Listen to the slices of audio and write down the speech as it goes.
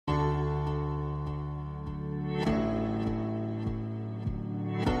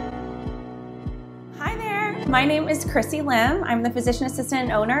My name is Chrissy Lim. I'm the physician assistant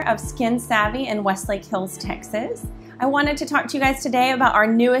and owner of Skin Savvy in Westlake Hills, Texas. I wanted to talk to you guys today about our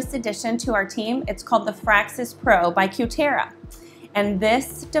newest addition to our team. It's called the Fraxis PRO by Cutera. And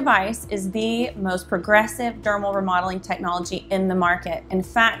this device is the most progressive dermal remodeling technology in the market. In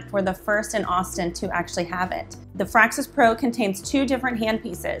fact, we're the first in Austin to actually have it. The Fraxis PRO contains two different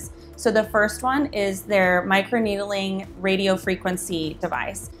handpieces. So the first one is their microneedling radiofrequency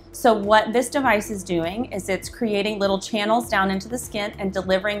device. So what this device is doing is it's creating little channels down into the skin and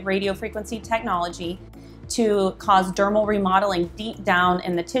delivering radiofrequency technology to cause dermal remodeling deep down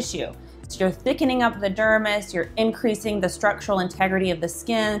in the tissue. So you're thickening up the dermis, you're increasing the structural integrity of the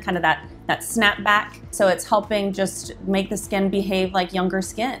skin, kind of that snapback. So it's helping just make the skin behave like younger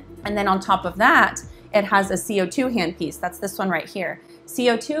skin. And then on top of that, it has a CO2 handpiece. That's this one right here.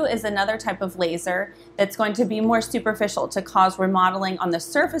 CO2 is another type of laser that's going to be more superficial to cause remodeling on the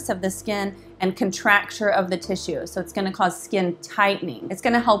surface of the skin and contracture of the tissue. So it's going to cause skin tightening. It's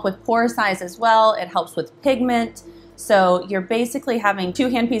going to help with pore size as well. It helps with pigment. So you're basically having two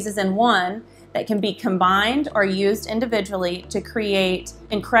handpieces in one that can be combined or used individually to create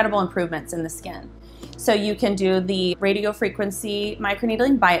incredible improvements in the skin. So you can do the radiofrequency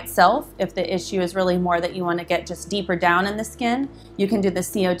microneedling by itself if the issue is really more that you want to get just deeper down in the skin. You can do the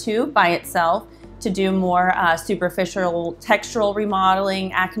CO2 by itself to do more superficial textural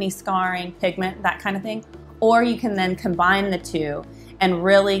remodeling, acne scarring, pigment, that kind of thing. Or you can then combine the two and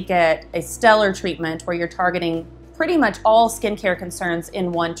really get a stellar treatment where you're targeting pretty much all skincare concerns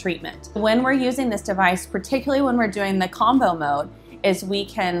in one treatment. When we're using this device, particularly when we're doing the combo mode, is we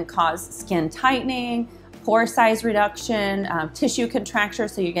can cause skin tightening, pore size reduction, tissue contracture,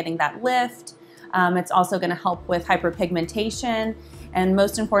 so you're getting that lift. It's also going to help with hyperpigmentation, and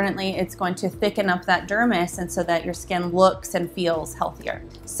most importantly, it's going to thicken up that dermis and so that your skin looks and feels healthier.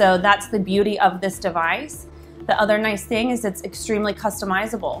 So that's the beauty of this device. The other nice thing is it's extremely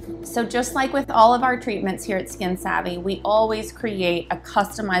customizable. So just like with all of our treatments here at Skin Savvy, we always create a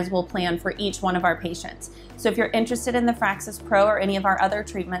customizable plan for each one of our patients. So if you're interested in the Fraxis PRO or any of our other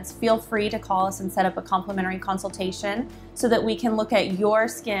treatments, feel free to call us and set up a complimentary consultation so that we can look at your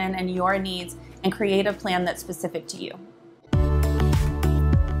skin and your needs and create a plan that's specific to you.